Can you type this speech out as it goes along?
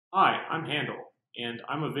Hi, I'm Handel, and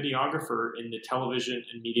I'm a videographer in the television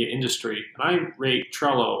and media industry, and I rate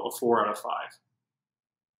Trello a 4 out of 5.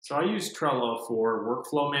 So I use Trello for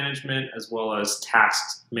workflow management as well as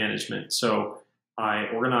task management. So I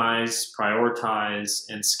organize, prioritize,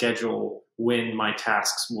 and schedule when my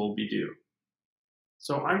tasks will be due.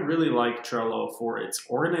 So I really like Trello for its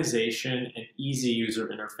organization and easy user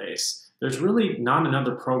interface. There's really not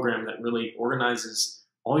another program that really organizes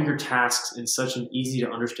all your tasks in such an easy to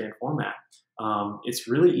understand format. It's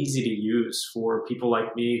really easy to use for people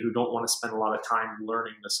like me who don't want to spend a lot of time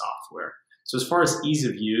learning the software. So as far as ease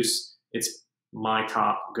of use, it's my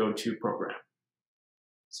top go-to program.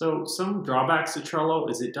 So some drawbacks to Trello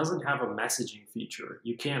is it doesn't have a messaging feature.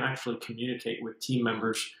 You can't actually communicate with team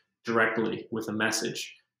members directly with a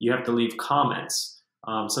message. You have to leave comments.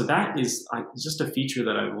 So that is just a feature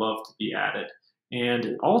that I'd love to be added.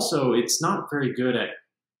 And also, it's not very good at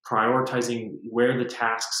prioritizing where the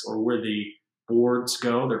tasks or where the boards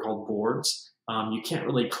go. They're called boards. You can't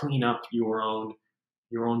really clean up your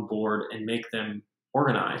own board and make them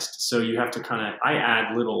organized. So you have to I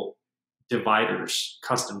add little dividers,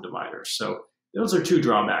 custom dividers. So those are two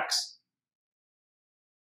drawbacks.